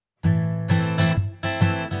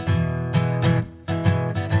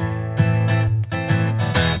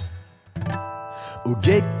Aux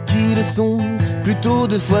gays qui le sont, plutôt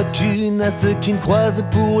deux fois qu'une. À ceux qui ne croisent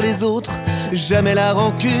pour les autres jamais la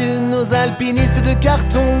rancune. Aux alpinistes de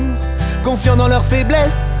carton, confiants dans leur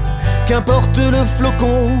faiblesse, qu'importe le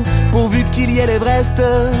flocon, pourvu qu'il y ait l'Everest.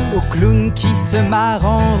 Aux clowns qui se marrent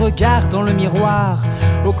en regardant le miroir,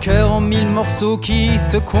 au cœur en mille morceaux qui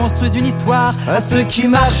se construisent une histoire. À ceux qui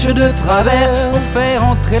marchent de travers pour faire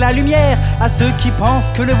entrer la lumière, à ceux qui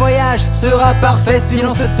pensent que le voyage sera parfait si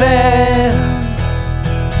l'on se perd.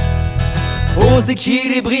 Aux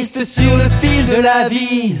équilibristes sur le fil de la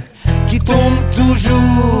vie, qui tombent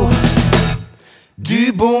toujours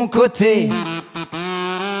du bon côté.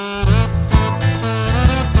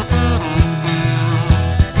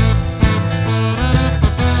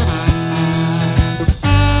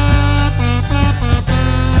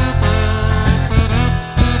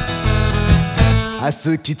 À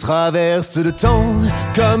ceux qui traversent le temps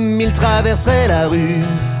comme ils traverseraient la rue,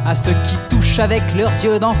 à ceux qui touchent avec leurs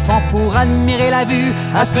yeux d'enfant pour admirer la vue,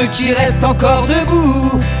 à ceux qui restent encore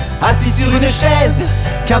debout, assis sur une chaise,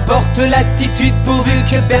 qu'importe l'attitude pourvu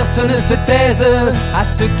que personne ne se taise. À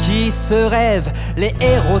ceux qui se rêvent les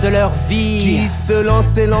héros de leur vie, qui se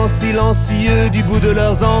lancent élan silencieux du bout de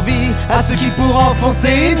leurs envies. À ceux qui pour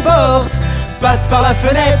enfoncer une porte passent par la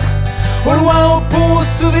fenêtre, au loin, au pont, au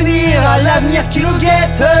souvenir, à l'avenir qui nous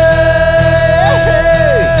guette.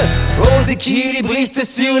 Aux équilibristes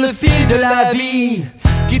sur le fil de la vie,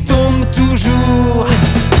 qui tombent toujours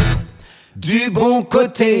du bon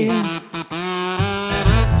côté.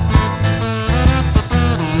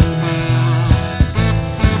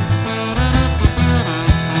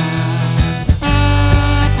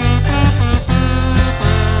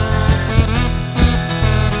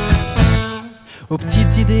 Aux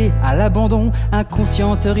petites idées, à l'abandon,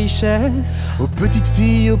 inconsciente richesse. Aux petites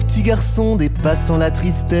filles, aux petits garçons, dépassant la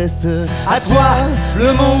tristesse. À toi,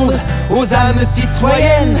 le monde, aux âmes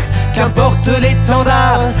citoyennes, qu'importe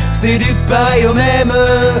l'étendard, c'est du pareil au même.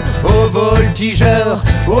 Aux voltigeurs,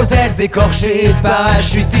 aux ailes écorchées,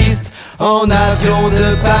 parachutistes, en avion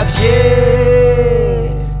de papier.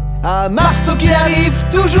 À Marceau qui arrive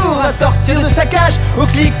toujours à sortir de sa cage, au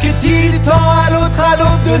cliquetis du temps à l'autre, à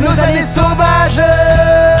l'aube de nos années sauvages.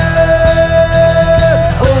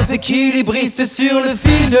 Aux équilibristes sur le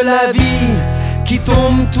fil de la vie, qui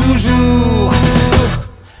tombent toujours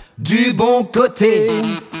du bon côté.